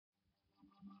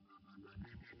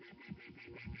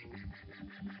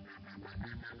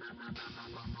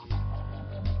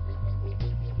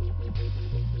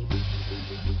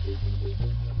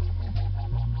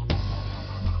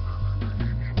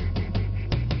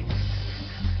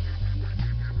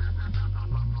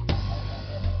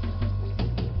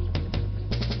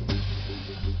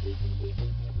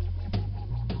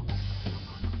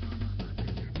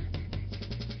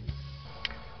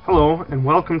Hello and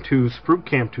welcome to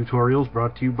SprutCAM tutorials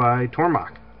brought to you by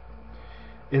Tormach.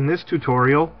 In this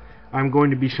tutorial I'm going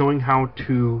to be showing how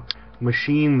to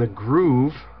machine the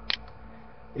groove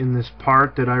in this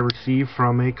part that I received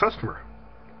from a customer.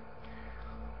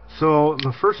 So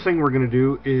the first thing we're going to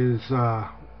do is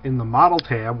in the model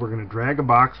tab we're going to drag a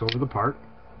box over the part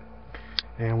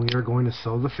and we are going to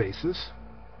sew the faces.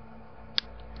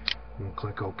 We'll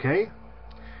click OK,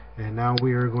 and now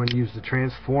we are going to use the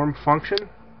transform function.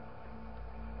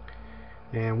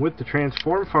 And with the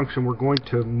transform function we're going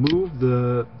to move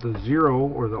the 0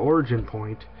 or the origin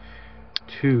point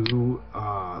to,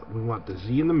 we want the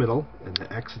Z in the middle and the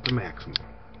X at the maximum.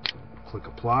 Click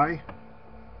apply,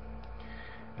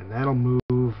 and that'll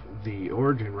move the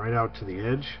origin right out to the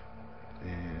edge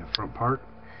and front part.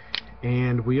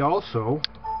 And we also,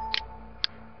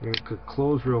 I'm going to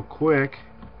close real quick,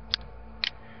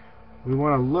 we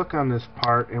want to look on this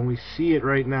part and we see it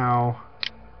right now.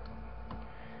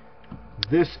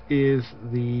 This is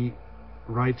the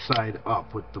right side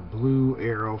up with the blue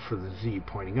arrow for the Z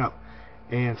pointing up,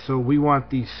 and so we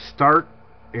want these start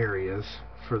areas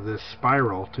for this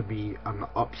spiral to be on the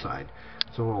upside.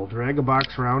 So we'll drag a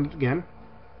box around it again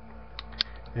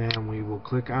and we will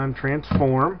click on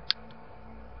transform,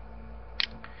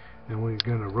 and we're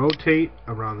going to rotate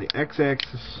around the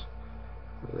x-axis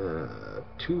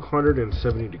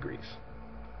 270 degrees.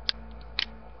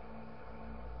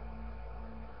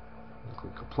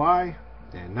 Click apply,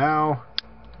 and now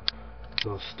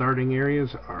those starting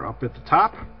areas are up at the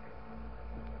top.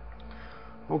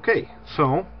 Okay,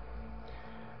 so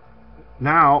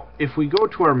now if we go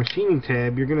to our machining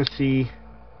tab, you're going to see,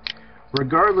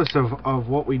 regardless of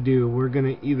what we do, we're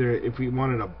going to either, if we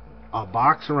wanted a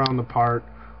box around the part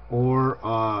or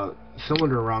a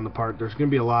cylinder around the part, there's going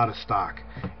to be a lot of stock.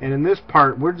 And in this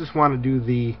part we just want to do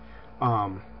the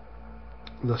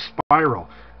spiral.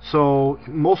 So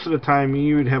most of the time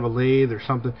you would have a lathe or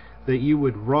something that you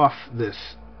would rough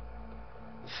this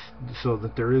so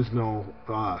that there is no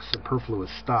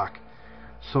superfluous stock.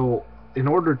 So in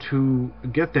order to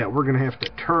get that, we're going to have to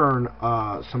turn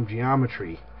some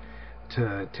geometry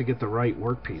to get the right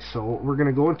workpiece. So we're going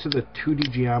to go into the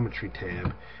 2D geometry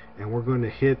tab and we're going to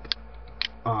hit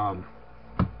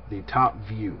the top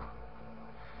view.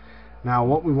 Now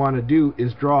what we want to do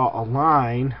is draw a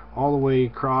line all the way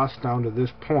across down to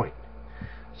this point.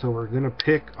 So we're going to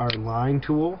pick our line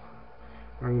tool.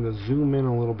 I'm going to zoom in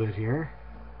a little bit here.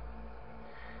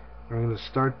 We're going to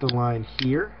start the line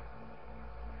here.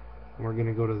 We're going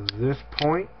to go to this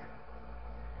point,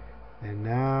 and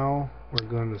now we're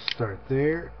going to start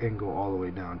there and go all the way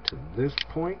down to this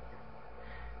point,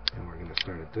 and we're going to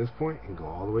start at this point and go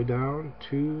all the way down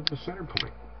to the center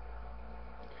point.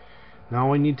 Now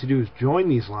all we need to do is join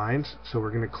these lines, so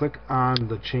we're going to click on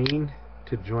the chain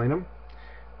to join them.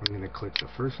 We're going to click the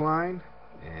first line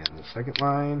and the second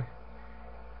line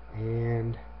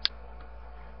and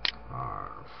our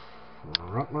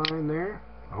front line there.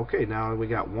 Okay, now we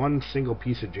got one single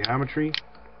piece of geometry.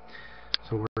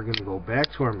 So we're going to go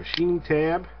back to our machining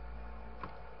tab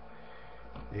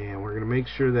and we're going to make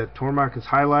sure that Tormach is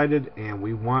highlighted, and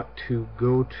we want to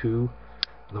go to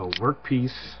the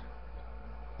workpiece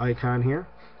icon here,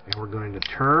 and we're going to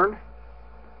turn.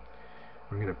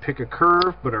 We're going to pick a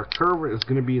curve, but our curve is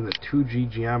going to be in the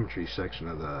 2G geometry section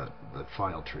of the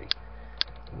file tree.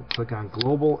 We'll click on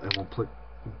global and we'll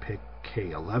pick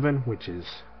K11, which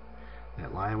is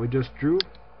that line we just drew.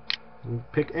 We'll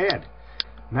pick add.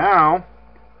 Now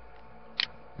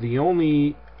the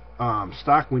only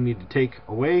stock we need to take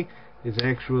away is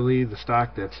actually the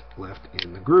stock that's left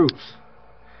in the grooves.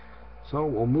 So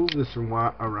we'll move this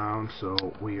around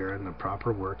so we are in the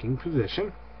proper working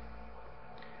position.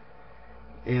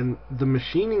 And the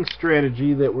machining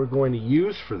strategy that we're going to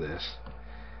use for this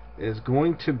is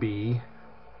going to be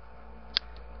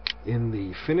in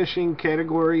the finishing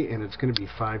category, and it's going to be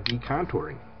 5D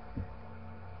contouring.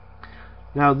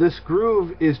 Now this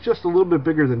groove is just a little bit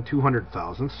bigger than 200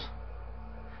 thousandths,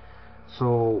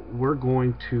 so we're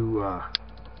going to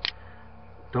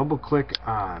double click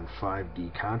on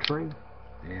 5D contouring,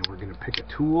 and we're going to pick a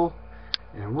tool,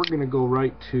 and we're going to go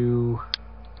right to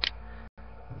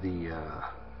the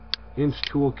inch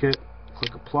toolkit,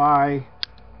 click apply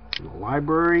in the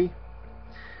library,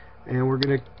 and we're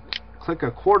going to click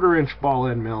a 1/4 inch ball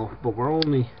end mill, but we're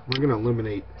going to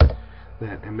eliminate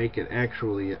that and make it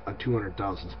actually a 200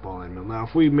 thousandths ball end mill. Now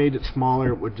if we made it smaller,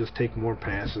 it would just take more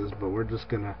passes, but we're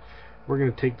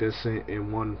gonna take this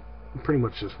in one, pretty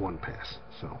much just one pass.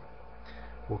 So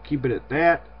we'll keep it at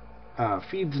that.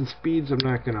 Feeds and speeds I'm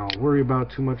not gonna worry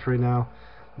about too much right now.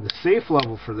 The safe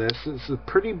level for this is a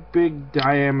pretty big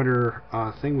diameter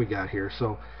thing we got here,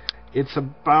 so it's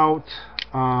about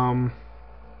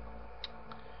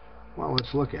well,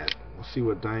 let's look at it. We'll see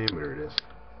what diameter it is.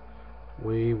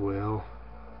 We will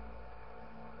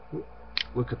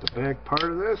look at the back part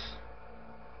of this,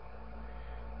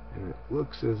 and it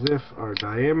looks as if our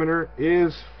diameter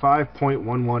is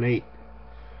 5.118.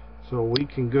 So we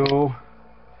can go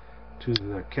to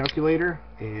the calculator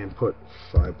and put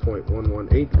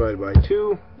 5.118 divided by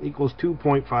 2 equals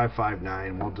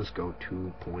 2.559. We'll just go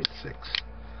 2.6.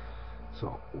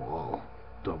 So we'll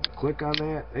double click on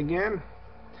that again.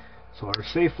 So our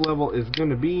safe level is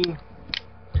going to be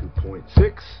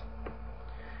 2.6.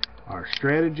 Our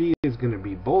strategy is going to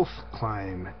be both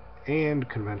climb and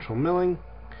conventional milling.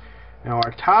 Now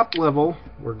our top level,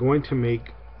 we're going to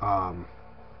make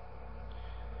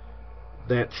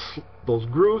those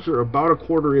grooves are about a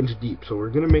 1/4 inch deep, so we're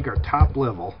going to make our top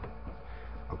level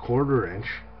a 1/4 inch,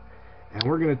 and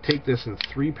we're going to take this in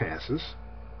 3 passes,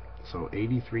 so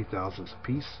 83 thousandths a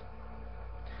piece.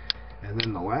 And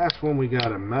then the last one we got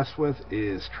to mess with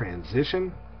is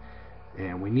transition,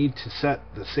 and we need to set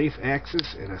the safe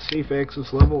axis, and a safe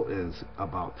axis level is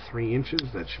about 3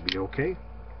 inches. That should be okay.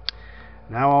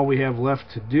 Now all we have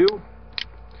left to do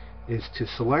is to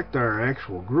select our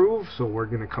actual groove, so we're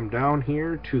going to come down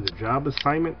here to the job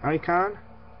assignment icon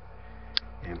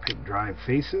and pick drive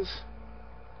faces.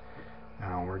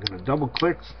 Now we're going to double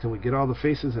click until we get all the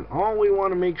faces, and all we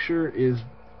want to make sure is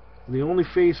the only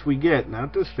face we get,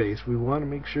 not this face, we want to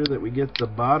make sure that we get the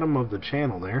bottom of the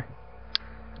channel there.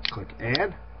 Click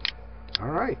add.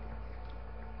 Alright.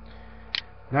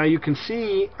 Now you can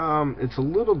see it's a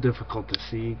little difficult to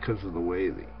see because of the way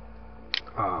the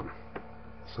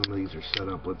some of these are set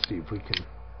up. Let's see if we can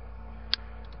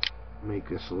make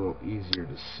this a little easier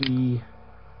to see.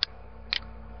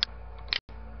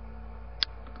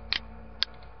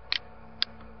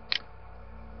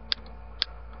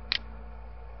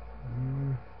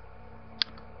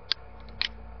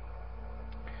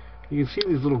 You can see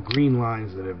these little green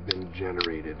lines that have been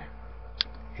generated,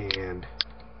 and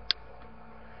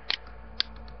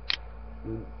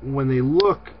when they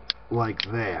look like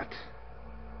that,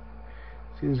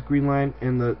 see this green line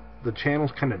and the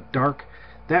channel's kind of dark,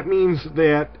 that means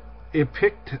that it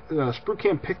picked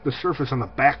SprutCAM picked the surface on the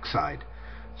back side.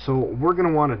 So we're going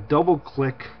to want to double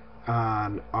click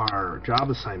on our job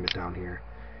assignment down here,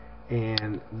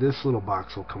 and this little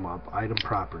box will come up, item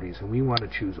properties, and we want to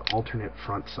choose alternate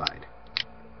front side.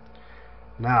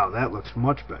 Now that looks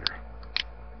much better.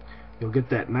 You'll get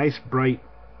that nice bright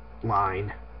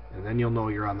line, and then you'll know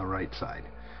you're on the right side.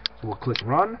 So we'll click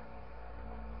run.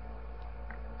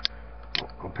 Oh,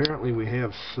 apparently we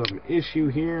have some issue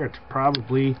here. It's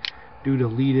probably due to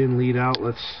lead in, lead out.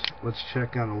 Let's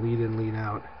check on the lead in, lead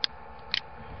out.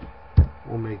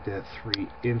 We'll make that 3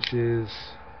 inches.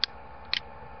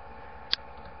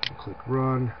 Click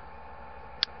run.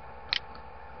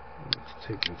 It's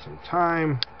taking some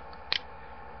time,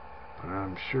 but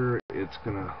I'm sure it's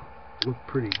gonna look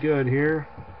pretty good here.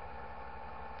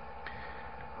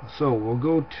 So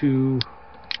we'll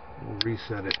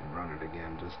reset it and run it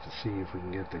again just to see if we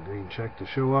can get the green check to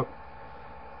show up.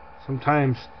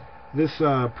 Sometimes this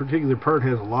particular part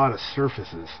has a lot of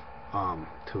surfaces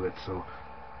to it, so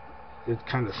it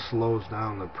kind of slows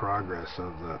down the progress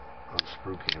of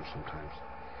SprutCAM sometimes.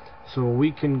 So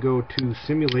we can go to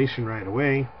simulation right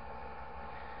away,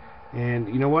 and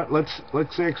you know what, let's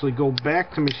actually go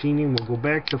back to machining. We'll go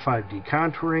back to 5D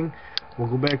contouring, we'll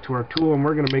go back to our tool, and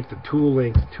we're going to make the tool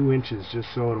length 2 inches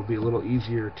just so it'll be a little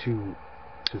easier to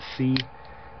see.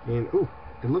 And ooh,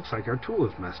 it looks like our tool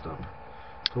is messed up,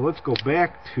 so let's go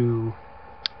back to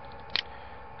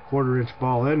 1/4 inch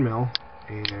ball end mill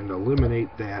and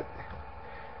eliminate that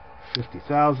 50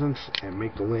 thousandths and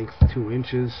make the length 2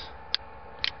 inches.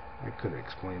 That could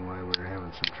explain why we're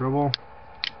having some trouble.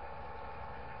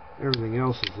 Everything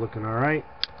else is looking alright.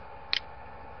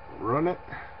 Run it.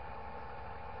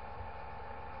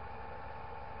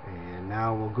 And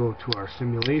now we'll go to our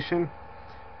simulation.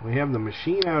 We have the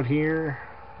machine out here.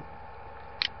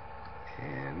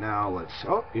 And now let's,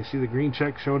 oh, you see the green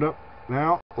check showed up.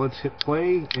 Now let's hit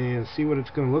play and see what it's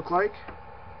going to look like.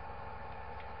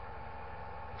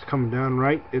 It's coming down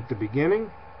right at the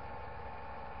beginning.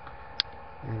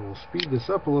 And we'll speed this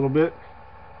up a little bit.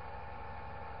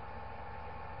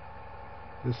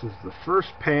 This is the first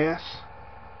pass.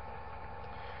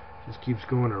 Just keeps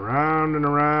going around and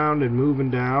around and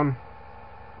moving down.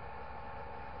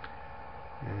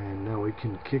 And now we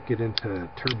can kick it into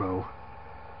turbo.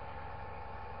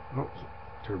 Oh,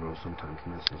 turbo sometimes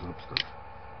messes up stuff.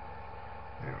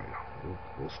 There we go.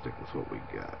 We'll stick with what we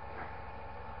got.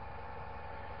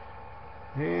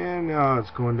 And now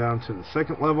it's going down to the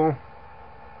second level.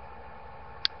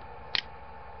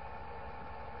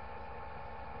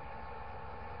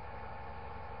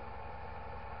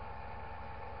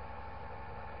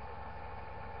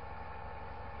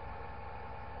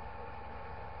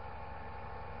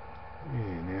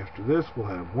 And after this, we'll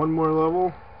have one more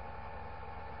level.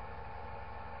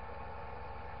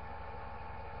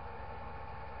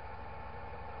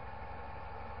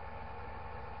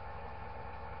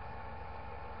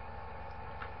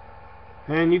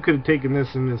 And you could have taken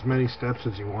this in as many steps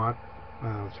as you want.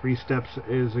 3 steps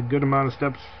is a good amount of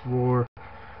steps for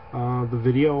the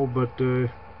video, but you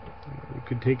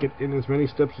could take it in as many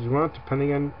steps as you want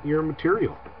depending on your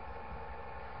material.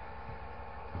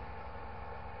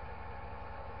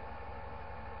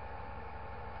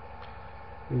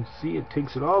 You see it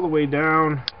takes it all the way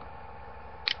down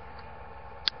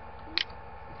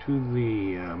to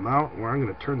the mount where I'm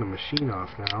going to turn the machine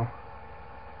off now.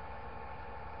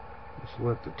 Just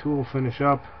let the tool finish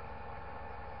up.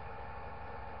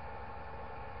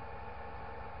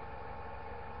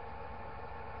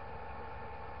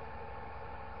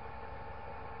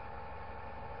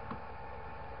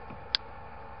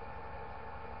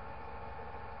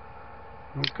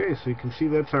 Okay, so you can see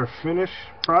that's our finished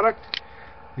product,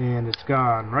 and it's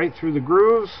gone right through the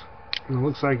grooves, and it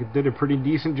looks like it did a pretty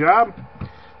decent job.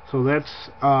 So that's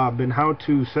been how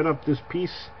to set up this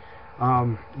piece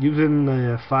using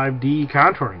the 5D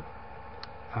contouring.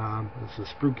 This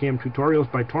is SprutCAM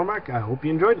Tutorials by Tormach. I hope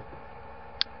you enjoyed it.